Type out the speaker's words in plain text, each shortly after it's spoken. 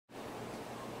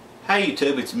Hey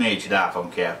YouTube, it's me, it's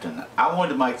iPhonecaptain. I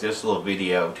wanted to make this little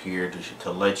video here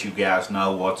to let you guys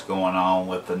know what's going on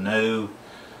with the new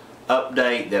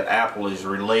update that Apple is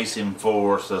releasing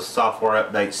for the software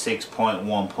update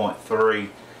 6.1.3.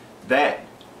 That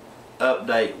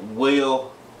update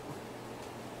will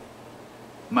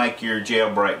make your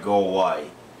jailbreak go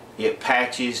away. It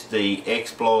patches the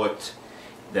exploits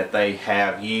that they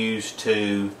have used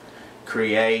to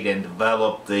create and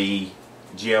develop the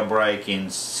jailbreak in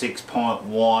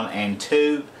 6.1 and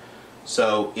 2.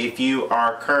 So if you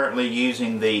are currently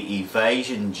using the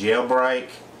Evasi0n jailbreak,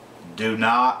 do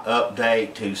not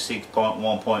update to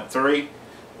 6.1.3.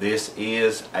 This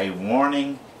is a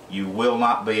warning. You will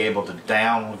not be able to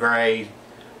downgrade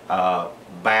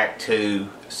back to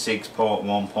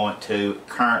 6.1.2.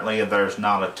 Currently there's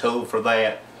not a tool for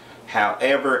that.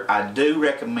 However, I do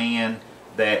recommend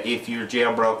that if you're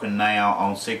jailbroken now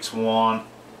on 6.1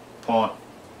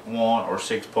 or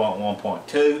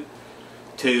 6.1.2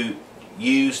 to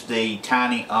use the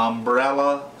tiny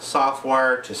umbrella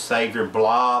software to save your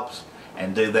blobs,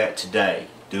 and do that today.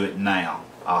 Do it now.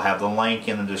 I'll have the link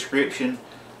in the description.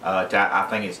 I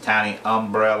think it's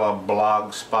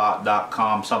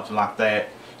tinyumbrellablogspot.com, something like that.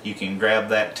 You can grab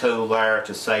that tool there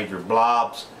to save your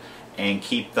blobs and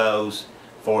keep those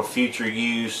for future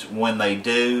use. When they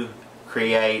do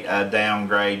create a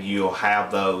downgrade, you'll have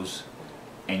those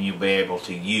and you'll be able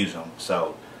to use them.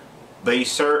 So be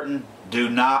certain, do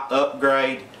not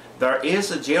upgrade. There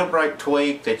is a jailbreak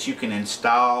tweak that you can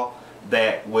install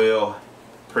that will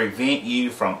prevent you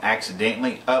from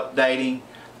accidentally updating.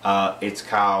 It's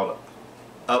called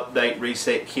Update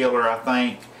Reset Killer, I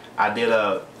think. I did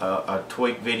a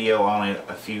tweak video on it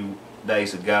a few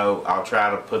days ago. I'll try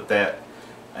to put that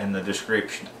in the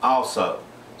description also.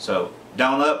 So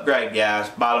don't upgrade, guys.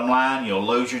 Bottom line, you'll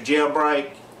lose your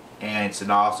jailbreak, and it's an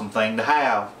awesome thing to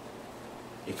have.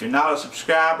 If you're not a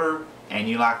subscriber and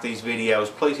you like these videos,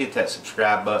 please hit that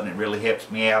subscribe button. It really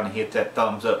helps me out, and hit that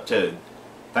thumbs up too.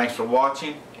 Thanks for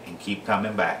watching, and keep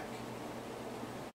coming back.